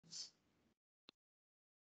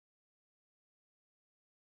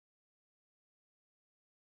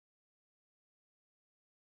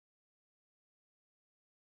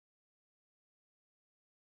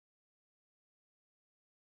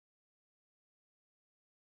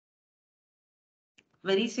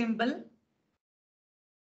Very simple.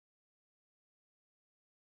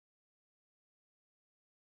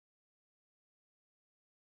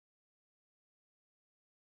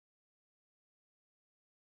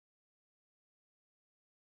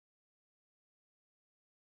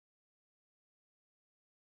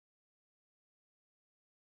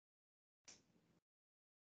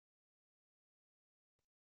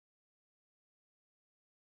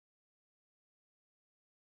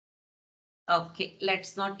 Okay,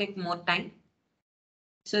 let's not take more time.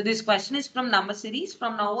 So this question is from number series.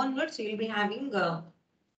 From now onwards, you'll be having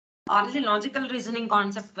only logical reasoning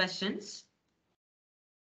concept questions.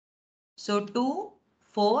 So 2,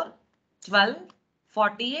 4, 12,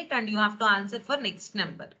 48, and you have to answer for next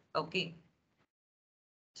number. Okay.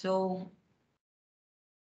 So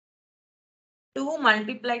 2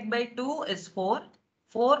 multiplied by 2 is 4.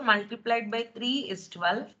 4 multiplied by 3 is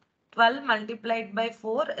 12. 12 multiplied by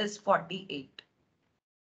 4 is 48.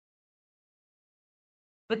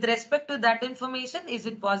 With respect to that information, is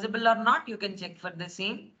it possible or not? You can check for the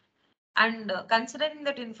same. And considering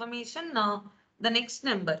that information, the next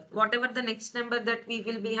number, whatever the next number that we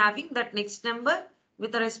will be having, that next number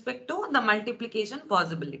with respect to the multiplication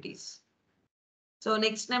possibilities. So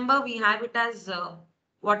next number we have it as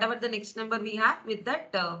whatever the next number we have with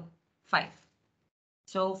that 5.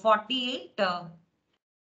 So 48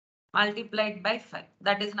 multiplied by 5.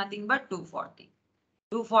 That is nothing but 240.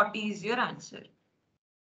 240 is your answer.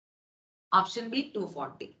 Option B,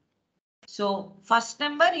 240. So first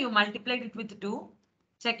number you multiplied it with 2.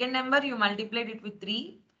 Second number you multiplied it with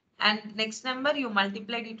 3. And next number you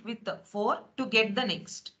multiplied it with 4 to get the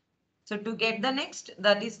next. So to get the next,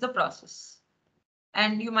 that is the process.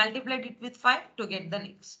 And you multiplied it with 5 to get the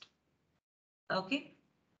next. Okay.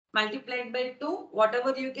 Multiplied by 2,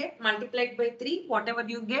 whatever you get, multiplied by 3, whatever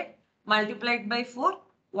you get, multiplied by 4,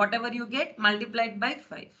 whatever you get, multiplied by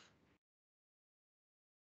 5.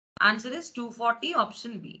 Answer is 240,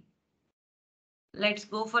 option B. Let's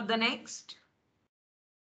go for the next.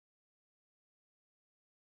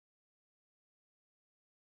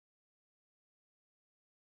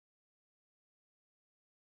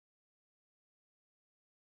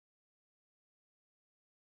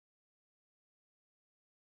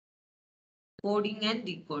 Coding and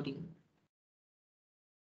decoding.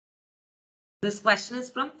 This question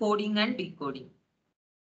is from coding and decoding.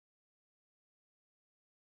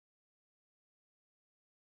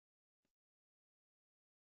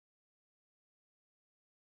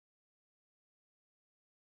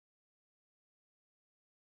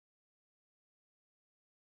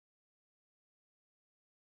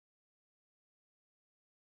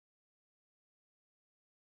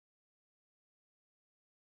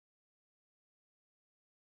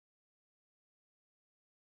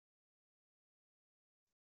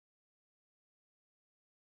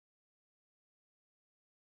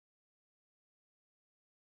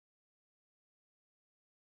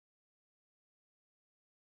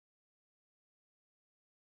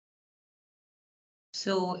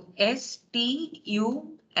 So STUMP,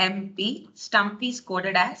 stump is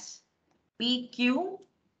coded as PQRJM.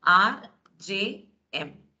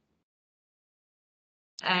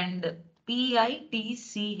 And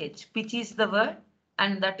PITCH, pitch is the word,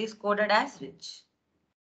 and that is coded as which?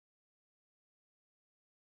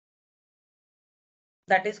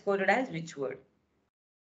 That is coded as which word?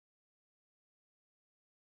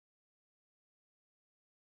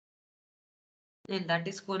 And that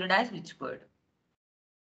is coded as which word?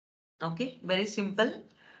 Okay, very simple.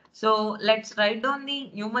 So let's write down the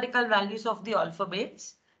numerical values of the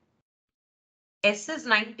alphabets. S is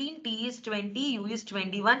 19, T is 20, U is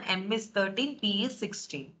 21, M is 13, P is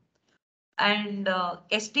 16. And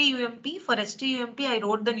STUMP, for STUMP, I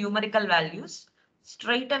wrote the numerical values.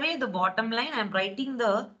 Straight away, the bottom line, I'm writing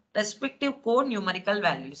the respective code numerical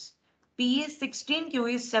values. P is 16, Q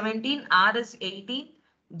is 17, R is 18,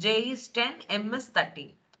 J is 10, M is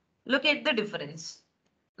 13. Look at the difference.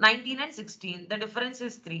 19 and 16, the difference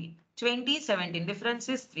is 3. 20, 17, difference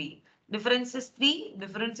is 3. Difference is 3,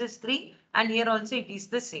 difference is 3, and here also it is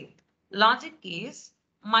the same. Logic is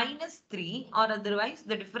 -3, or otherwise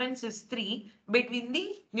the difference is 3 between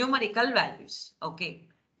the numerical values. Okay.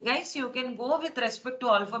 Guys, you can go with respect to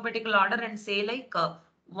alphabetical order and say like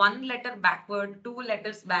 1 letter backward, 2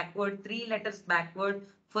 letters backward, 3 letters backward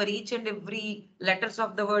for each and every letters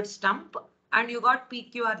of the word stump, and you got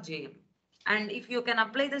PQRJM. And if you can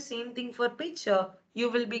apply the same thing for picture, you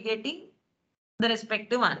will be getting the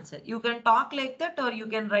respective answer. You can talk like that, or you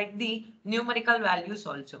can write the numerical values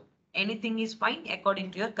also. Anything is fine according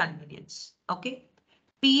to your convenience. Okay.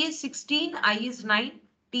 P is 16, I is 9,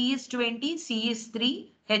 T is 20, C is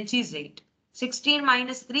 3, H is 8. 16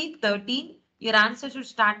 minus 3, 13. Your answer should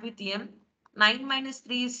start with M. 9 minus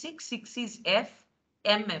 3 is 6. 6 is F.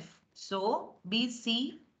 MF. So B,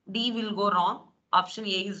 C, D will go wrong. Option A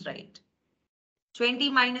is right. 20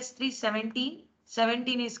 minus 3, 17.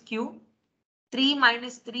 17 is Q. 3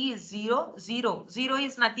 minus 3 is 0. 0. 0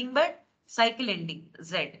 is nothing but cycle ending,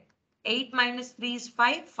 Z. 8 minus 3 is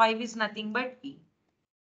 5. 5 is nothing but E.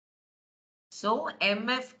 So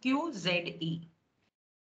MFQZE.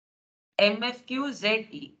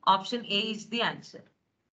 MFQZE. Option A is the answer.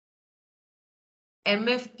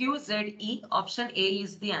 MFQZE. Option A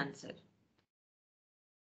is the answer.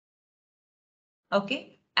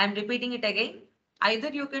 Okay, I'm repeating it again. Either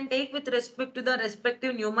you can take with respect to the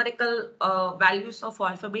respective numerical values of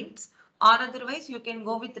alphabets, or otherwise you can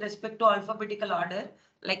go with respect to alphabetical order,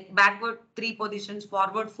 like backward 3 positions,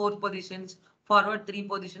 forward 4 positions, forward 3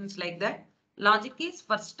 positions, like that. Logic is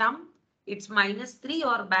for stump, it's -3,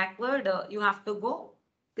 or backward you have to go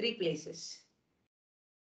 3 places.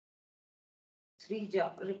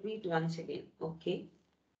 Repeat once again. Okay.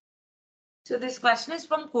 So this question is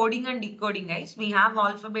from coding and decoding, guys. We have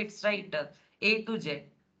alphabets, right? A to Z.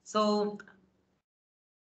 So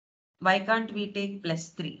why can't we take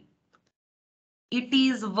 +3? It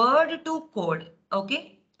is word to code.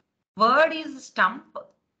 Okay. Word is stump.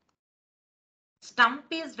 Stump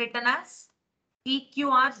is written as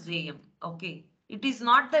PQRJM. Okay. It is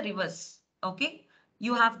not the reverse. Okay.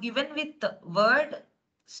 You have given with the word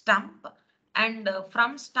stump, and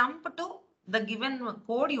from stump to the given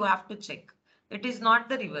code you have to check. It is not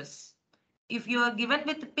the reverse. If you are given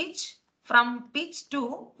with pitch, from pitch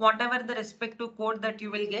to whatever the respective code that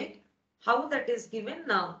you will get, how that is given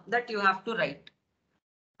now that you have to write.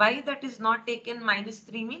 Why that is not taken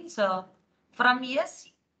 -3 means from S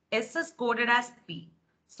is coded as P.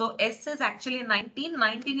 So S is actually 19,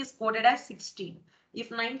 19 is coded as 16.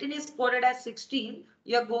 If 19 is coded as 16,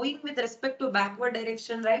 you are going with respect to backward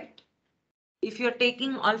direction, right? If you're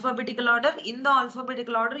taking alphabetical order, in the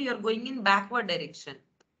alphabetical order, you're going in backward direction.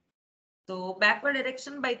 So backward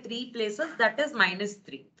direction by 3 places, that is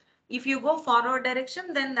 -3. If you go forward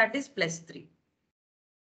direction, then that is +3.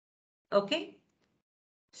 Okay.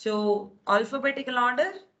 So alphabetical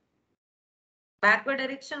order, backward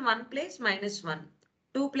direction 1 place -1,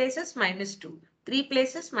 2 places -2, 3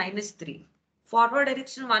 places -3. Forward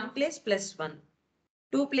direction 1 place +1,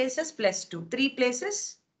 2 places +2, 3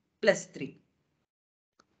 places +3.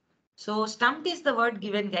 So stumped is the word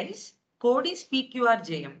given, guys. Code is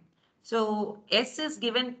PQRJM. So S is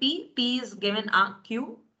given P, P is given R,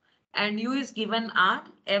 Q, and U is given R,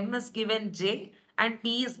 M is given J, and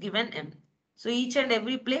P is given M. So each and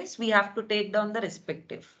every place we have to take down the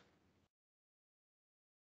respective.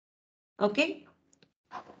 Okay.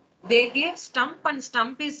 They gave stump, and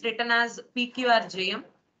stump is written as PQRJM.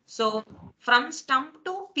 So from stump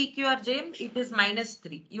to PQRJM, it is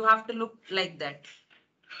 -3. You have to look like that.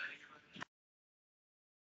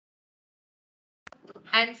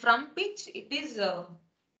 And from pitch, it is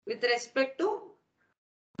with respect to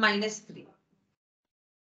 -3.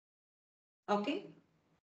 Okay.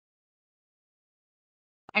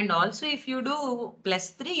 And also if you do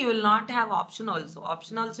 +3, you will not have option also.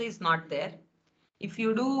 Option also is not there. If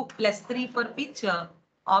you do +3 for pitch,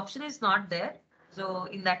 option is not there. So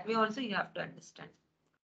in that way also you have to understand.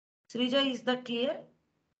 Srija, is that clear?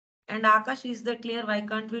 And Akash, is that clear? Why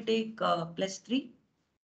can't we take +3?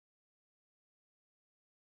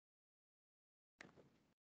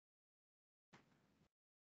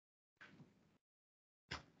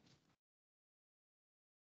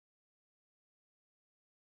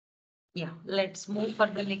 Yeah, let's move for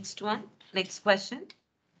the next one. Next question.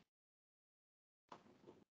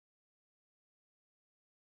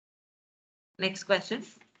 Next question.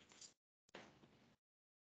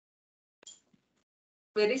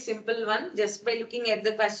 Very simple one. Just by looking at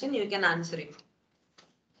the question, you can answer it.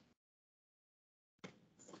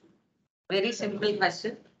 Very simple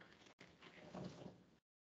question.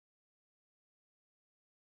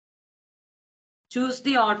 Choose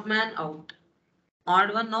the odd man out.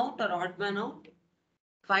 Odd one out or odd man out.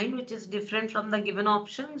 Find which is different from the given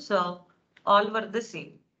options. So all were the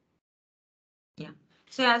same. Yeah.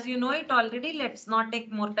 So as you know it already, let's not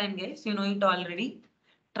take more time, guys. You know it already.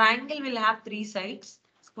 Triangle will have 3 sides.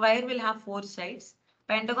 Square will have 4 sides.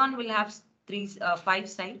 Pentagon will have 5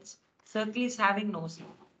 sides. Circle is having no side.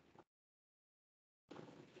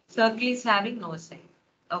 Circle is having no side.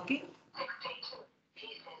 Okay.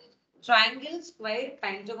 Triangle, square,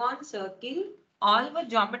 pentagon, circle, all were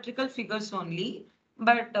geometrical figures only.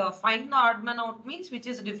 But find the odd man out means which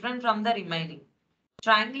is different from the remaining.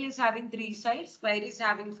 Triangle is having 3 sides, square is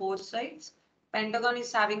having 4 sides, Pentagon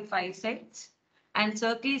is having 5 sides and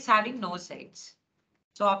circle is having no sides.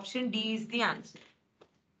 So option D is the answer.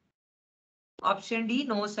 Option D,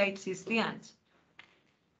 no sides is the answer.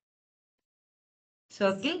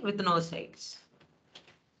 Circle with no sides.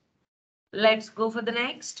 Let's go for the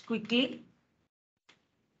next quickly.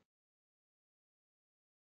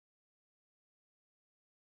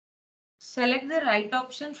 Select the right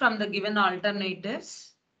option from the given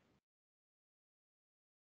alternatives.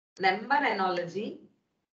 Number analogy.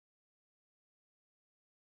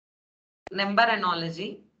 Number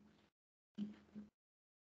analogy.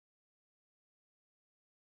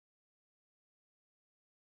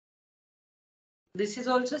 This is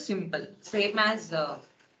also simple, same as the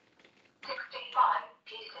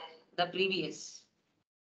previous.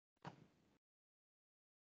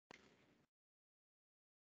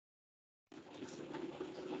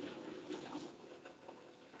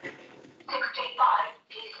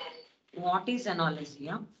 What is analogy?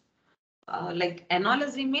 Yeah? Like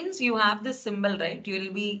analogy means you have this symbol, right? You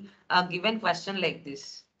will be given question like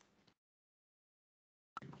this.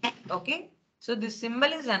 Okay. So this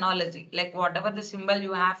symbol is analogy. Like whatever the symbol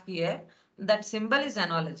you have here, that symbol is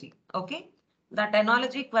analogy. Okay. That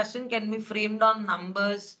analogy question can be framed on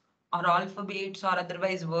numbers or alphabets or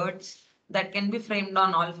otherwise words. That can be framed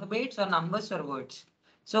on alphabets or numbers or words.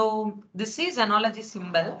 So this is analogy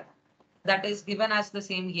symbol that is given as the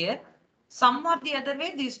same here. Some or the other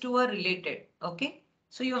way, these two are related. Okay.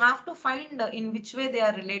 So you have to find in which way they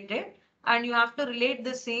are related and you have to relate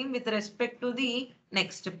the same with respect to the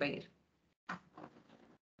next pair.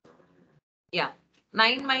 Yeah.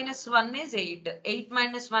 9 minus 1 is 8. 8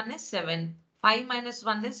 minus 1 is 7. 5 minus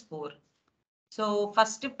 1 is 4. So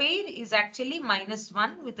first pair is actually minus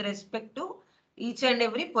 1 with respect to each and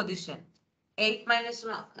every position. 8 minus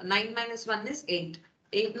 1, 9 minus 1 is 8.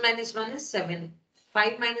 8 minus 1 is 7.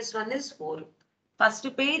 5 minus 1 is 4.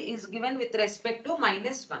 First pair is given with respect to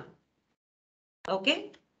minus 1.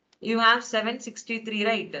 Okay. You have 763,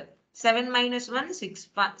 right? 7 minus 1, 6.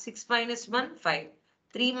 6 minus 1, 5.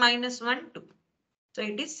 3 minus 1, 2. So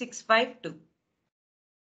it is 652.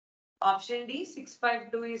 Option D,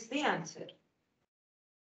 652 is the answer.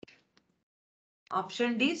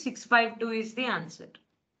 Option D, 652 is the answer.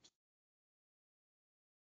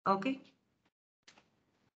 Okay.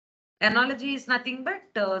 Analogy is nothing but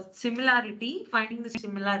similarity, finding the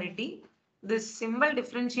similarity. This symbol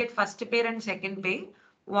differentiate first pair and second pair.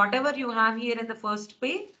 Whatever you have here in the first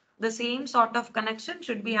pair, the same sort of connection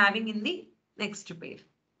should be having in the next pair.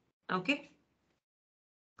 Okay.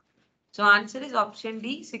 So answer is option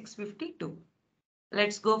D, 652.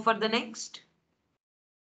 Let's go for the next.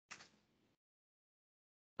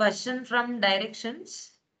 Question from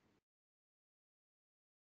directions.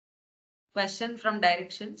 Question from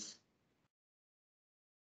directions.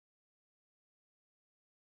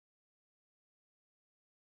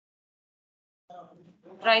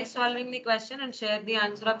 Try solving the question and share the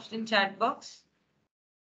answer option in chat box.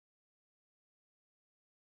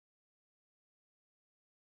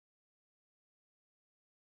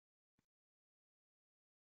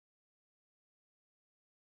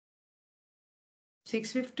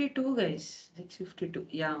 $652 guys. 652.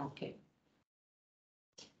 Yeah, okay.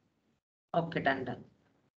 Okay, done.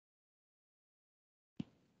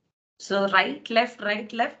 So right, left,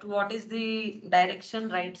 right, left. What is the direction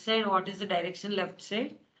right side? What is the direction left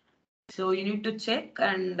side? So you need to check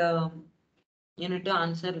and you need to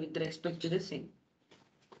answer with respect to the same.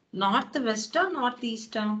 North, west or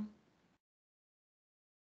northeast?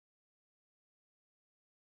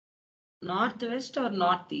 Northwest or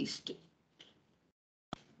northeast?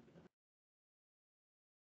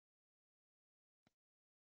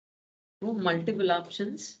 Oh, multiple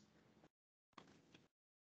options.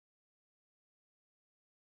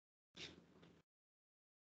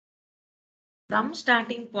 From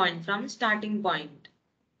starting point.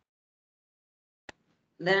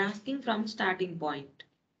 They're asking from starting point.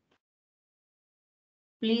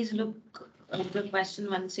 Please look at the question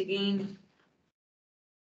once again.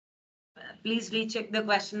 Please recheck the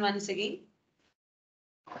question once again.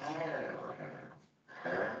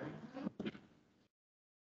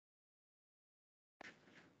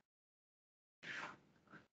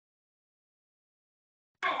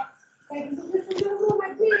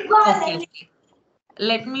 Okay.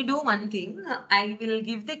 Let me do one thing. I will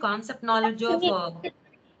give the concept knowledge of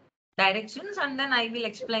directions and then I will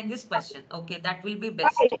explain this question. Okay, that will be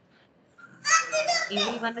best.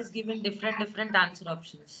 Everyone is given different answer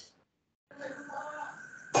options.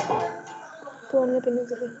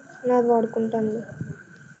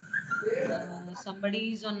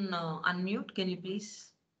 Somebody is on unmute. Can you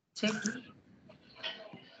please check?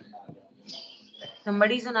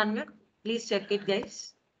 Somebody's on unmute. Please check it,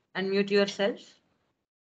 guys. Unmute yourself.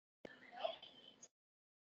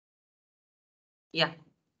 Yeah.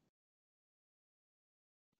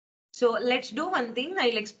 So let's do one thing.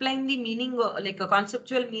 I'll explain the meaning, like a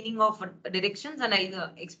conceptual meaning of directions, and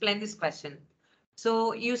I'll explain this question.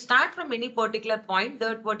 So you start from any particular point.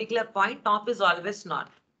 That particular point, top is always north.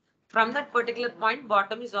 From that particular point,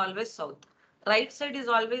 bottom is always south. Right side is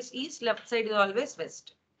always east, left side is always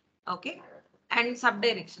west. Okay. And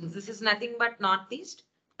subdirections. This is nothing but northeast,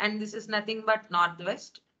 and this is nothing but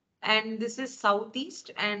northwest, and this is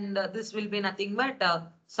southeast, and this will be nothing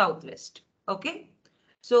but southwest. Okay.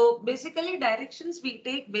 So basically directions we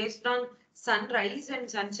take based on sunrise and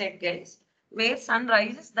sunset, guys. Where sun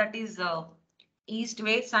rises, that is east,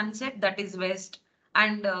 where sunset, that is west,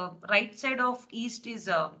 and right side of east is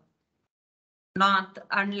north,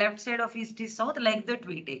 and left side of east is south, like that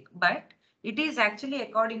we take. But it is actually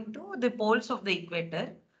according to the poles of the equator.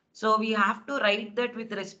 So we have to write that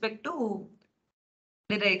with respect to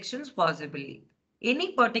directions possibly.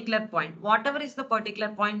 Any particular point, whatever is the particular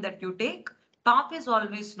point that you take, top is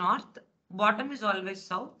always north, bottom is always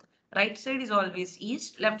south, right side is always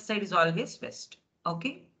east, left side is always west.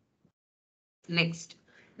 Okay. Next,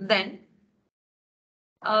 then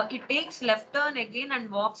it takes left turn again and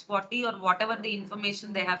walks 40 or whatever the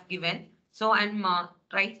information they have given. So I'm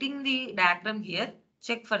writing the diagram here.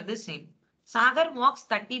 Check for the same. Sagar walks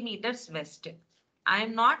 30 meters west. I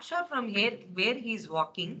am not sure from here where he is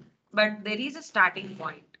walking, but there is a starting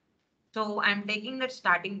point. So I'm taking that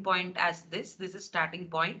starting point as this. This is starting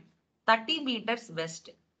point. 30 meters west.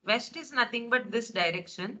 West is nothing but this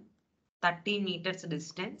direction. 30 meters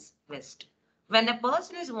distance west. When a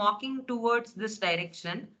person is walking towards this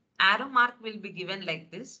direction, arrow mark will be given like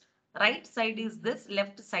this. Right side is this,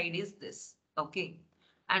 left side is this. Okay.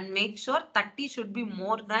 And make sure 30 should be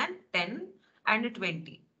more than 10 and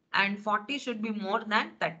 20. And 40 should be more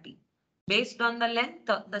than 30. Based on the length,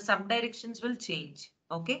 the subdirections will change.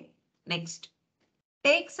 Okay. Next.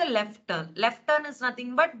 Takes a left turn. Left turn is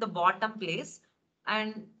nothing but the bottom place,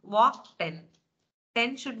 and walk 10.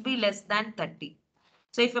 10 should be less than 30.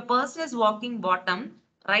 So if a person is walking bottom,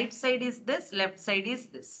 right side is this, left side is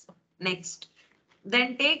this. Next.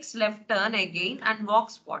 Then takes left turn again and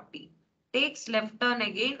walks 40. Takes left turn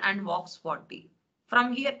again and walks 40.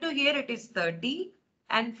 From here to here it is 30,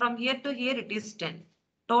 and from here to here it is 10.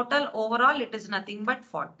 Total overall it is nothing but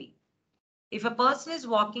 40. If a person is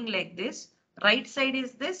walking like this, right side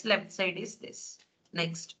is this, left side is this.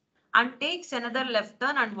 Next. And takes another left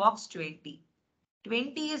turn and walks 20.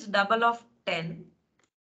 20 is double of 10.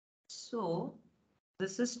 So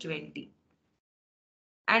this is 20.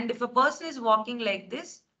 And if a person is walking like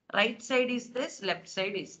this, right side is this, left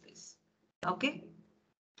side is this. Okay.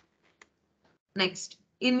 Next,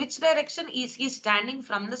 in which direction is he standing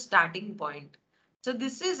from the starting point? So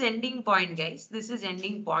this is ending point, guys. This is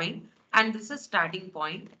ending point and this is starting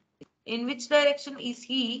point. In which direction is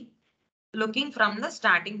he looking from the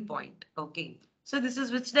starting point? Okay. So this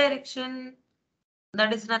is which direction?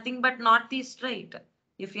 That is nothing but northeast, right?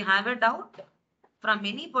 If you have a doubt, from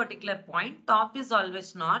any particular point, top is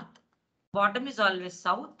always north, bottom is always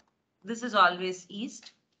south, this is always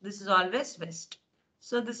east, this is always west.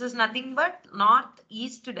 So this is nothing but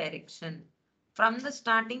northeast direction. From the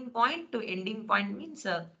starting point to ending point means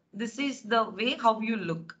this is the way how you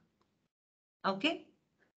look. Okay.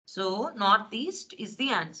 So northeast is the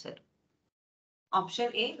answer.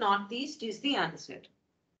 Option A, northeast is the answer.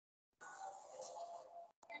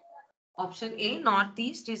 Option A,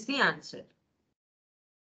 northeast is the answer.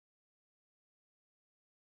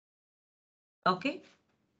 Okay.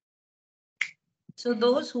 So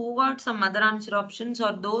those who got some other answer options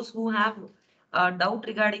or those who have doubt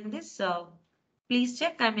regarding this, please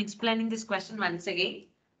check. I'm explaining this question once again.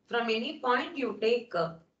 From any point you take,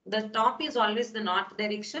 the top is always the north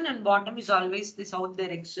direction and bottom is always the south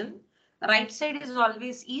direction. Right side is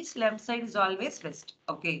always east, left side is always west.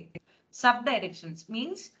 Okay. Subdirections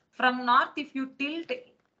means from north, if you tilt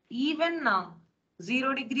even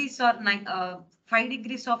 0 degrees or 5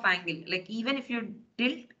 degrees of angle, like even if you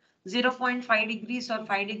tilt 0.5 degrees or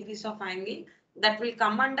 5 degrees of angle, that will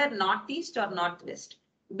come under northeast or northwest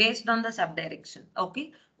based on the subdirection.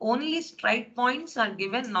 Okay. Only straight points are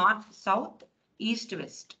given north, south, east,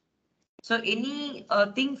 west. So any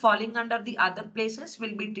thing falling under the other places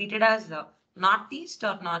will be treated as northeast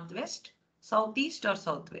or northwest, southeast or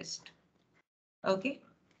southwest. Okay.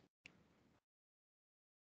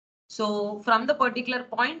 So from the particular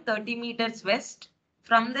point 30 meters west,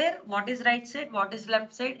 from there what is right side, what is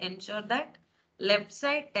left side, ensure that left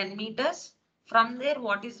side 10 meters. From there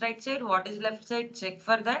what is right side, what is left side, check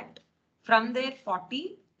for that. From there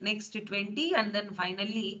 40, next 20, and then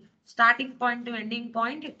finally starting point to ending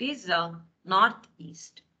point, it is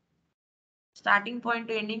northeast. Starting point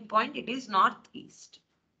to ending point, it is northeast.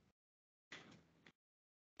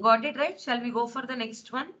 Got it right? Shall we go for the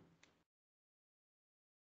next one?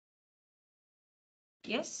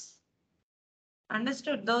 Yes.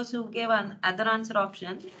 Understood those who gave an other answer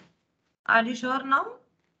option. Are you sure now?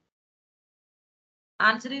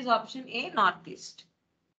 Answer is option A, northeast.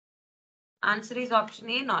 Answer is option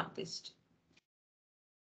A, northeast.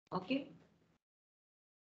 Okay.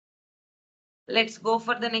 Let's go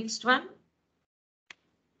for the next one.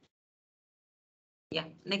 Yeah,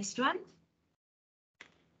 next one.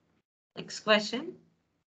 Next question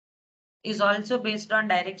is also based on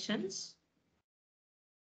directions,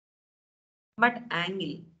 but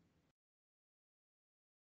angle.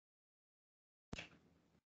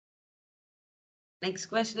 Next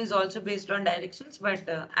question is also based on directions, but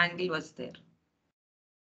angle was there.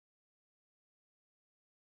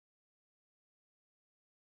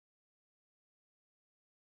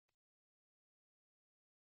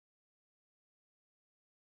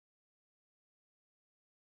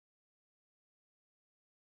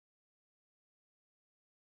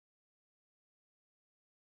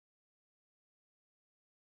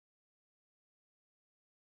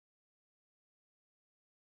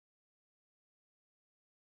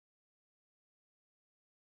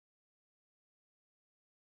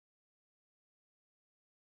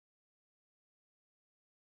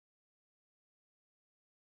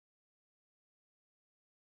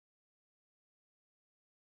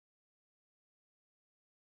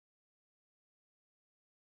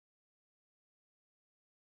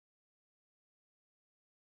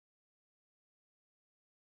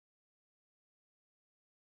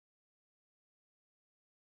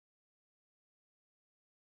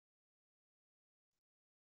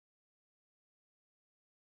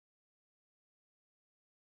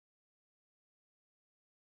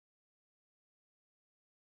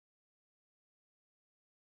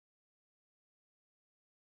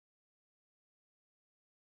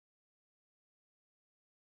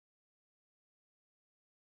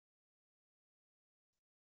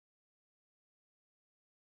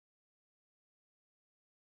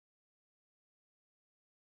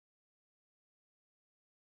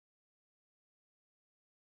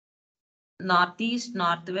 Northeast,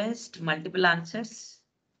 northwest, multiple answers.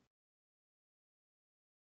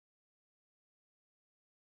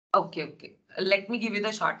 Okay. Let me give you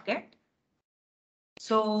the shortcut.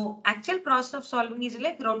 So actual process of solving is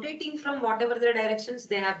like rotating from whatever the directions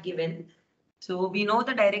they have given. So we know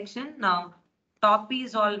the direction now. Top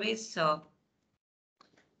is always north,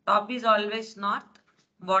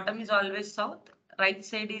 bottom is always south, right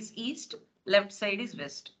side is east, left side is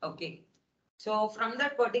west. Okay. So from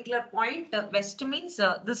that particular point, west means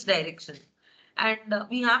this direction. And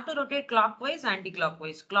we have to rotate clockwise,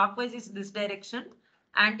 anti-clockwise. Clockwise is this direction.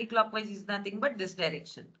 Anti-clockwise is nothing but this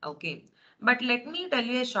direction. Okay. But let me tell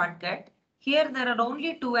you a shortcut. Here there are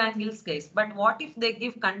only two angles, guys. But what if they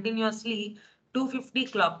give continuously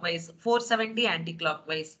 250 clockwise, 470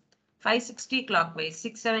 anti-clockwise, 560 clockwise,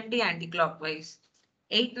 670 anti-clockwise,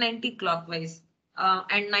 890 clockwise,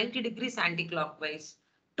 and 90 degrees anti-clockwise,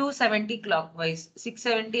 270 clockwise,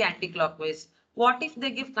 670 anti-clockwise. What if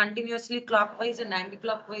they give continuously clockwise and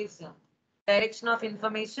anti-clockwise direction of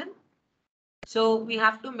information? So we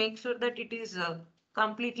have to make sure that it is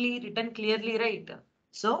completely written clearly, right?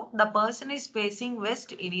 So the person is facing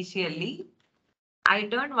west initially. I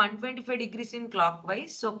turned 125 degrees in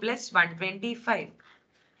clockwise, so plus 125.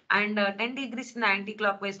 And 10 degrees in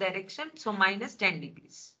anti-clockwise direction, so minus 10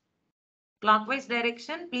 degrees. Clockwise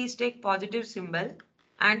direction, please take positive symbol.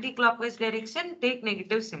 Anti-clockwise direction, take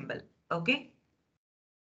negative symbol. Okay.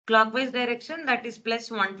 Clockwise direction, that is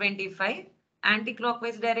plus 125.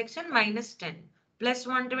 Anti-clockwise direction, minus 10. Plus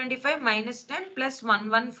 125 minus 10 plus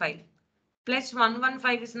 115. Plus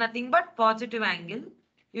 115 is nothing but positive angle.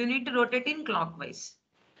 You need to rotate in clockwise.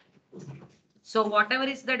 So whatever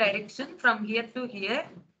is the direction from here to here,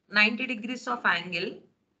 90 degrees of angle.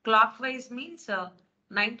 Clockwise means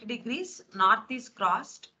 90 degrees, north is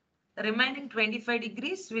crossed. Remaining 25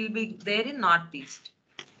 degrees will be there in northeast.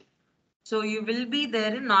 So you will be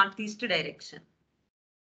there in northeast direction.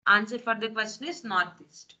 Answer for the question is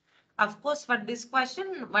northeast. Of course, for this question,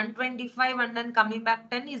 125 and then coming back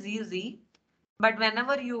 10 is easy. But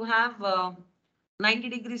whenever you have 90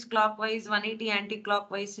 degrees clockwise, 180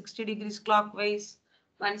 anti-clockwise, 60 degrees clockwise,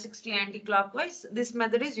 160 anti-clockwise, this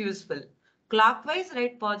method is useful. Clockwise,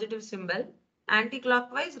 write positive symbol.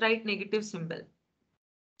 Anti-clockwise, write negative symbol.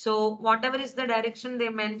 So whatever is the direction they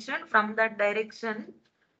mentioned, from that direction,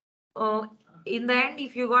 Uh, in the end,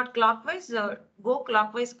 if you got clockwise, go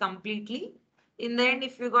clockwise completely. In the end,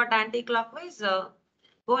 if you got anti-clockwise,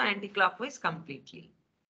 go anti-clockwise completely.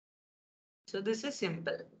 So this is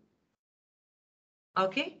simple.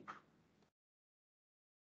 Okay.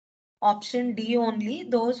 Option D only.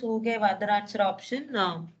 Those who gave other answer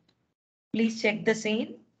option, please check the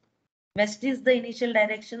same. West is the initial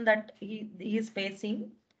direction that he is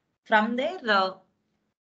facing. From there,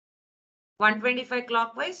 125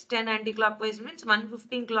 clockwise, 10 anti-clockwise means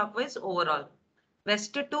 115 clockwise overall.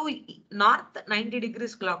 West to north, 90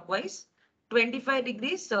 degrees clockwise, 25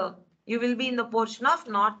 degrees, you will be in the portion of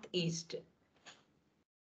northeast.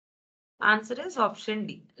 Answer is option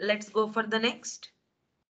D. Let's go for the next.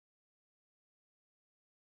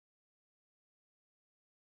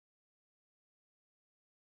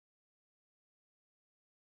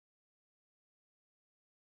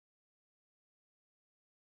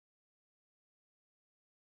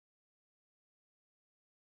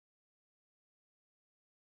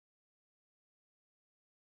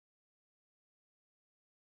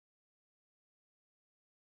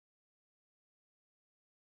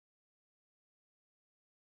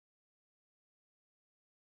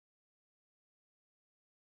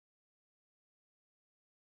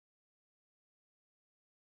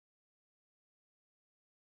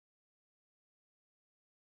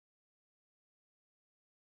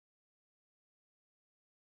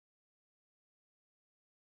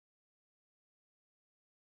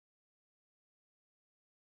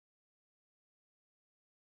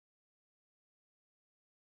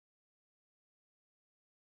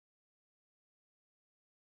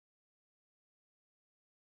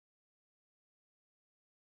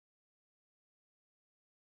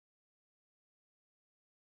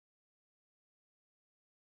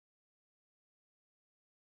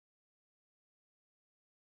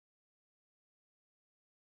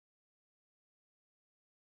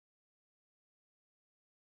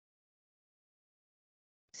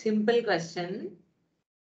 Simple question.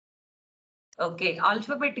 Okay,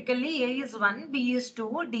 alphabetically, A is 1, B is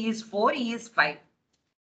 2, D is 4, E is 5.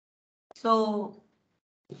 So,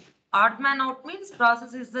 odd man out means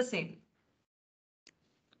process is the same.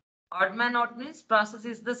 Odd man out means process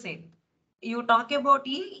is the same. You talk about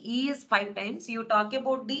E is 5 times. You talk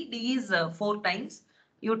about D is 4 times.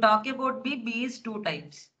 You talk about B is 2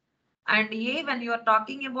 times. And A, when you are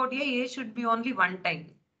talking about A should be only 1 time.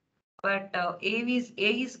 But A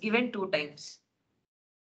is given 2 times.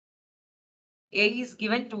 A is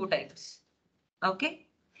given 2 times. Okay.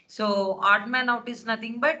 So odd man out is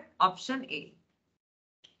nothing but option A.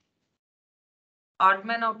 Odd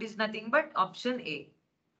man out is nothing but option A.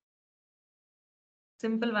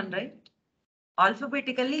 Simple one, right?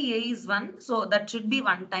 Alphabetically, A is 1, so that should be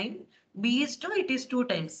 1 time. B is 2, it is 2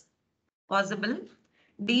 times. Possible.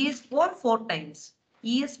 D is 4, 4 times.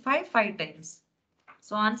 E is 5, 5 times.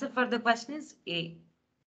 So answer for the question is A.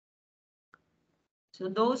 So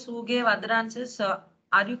those who gave other answers,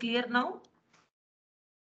 are you clear now?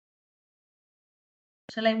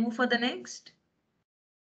 Shall I move for the next?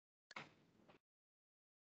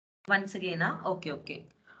 Once again, okay, okay.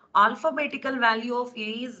 Alphabetical value of A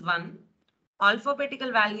is 1.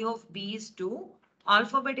 Alphabetical value of B is 2.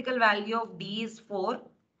 Alphabetical value of D is 4.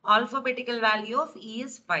 Alphabetical value of E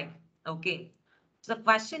is 5. Okay. So the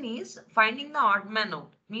question is finding the odd man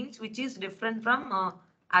out, means which is different from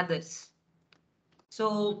others.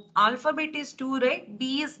 So alphabet is 2, right?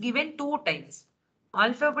 D is given 2 times.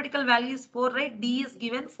 Alphabetical value is 4, right? D is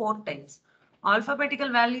given 4 times.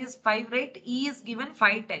 Alphabetical value is 5, right? E is given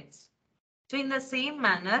 5 times. So in the same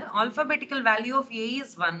manner, alphabetical value of A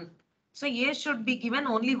is 1. So A should be given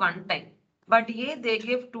only 1 time. But A they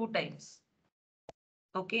gave 2 times.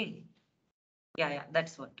 Okay. Yeah,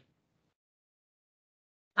 that's what.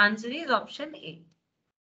 Answer is option A.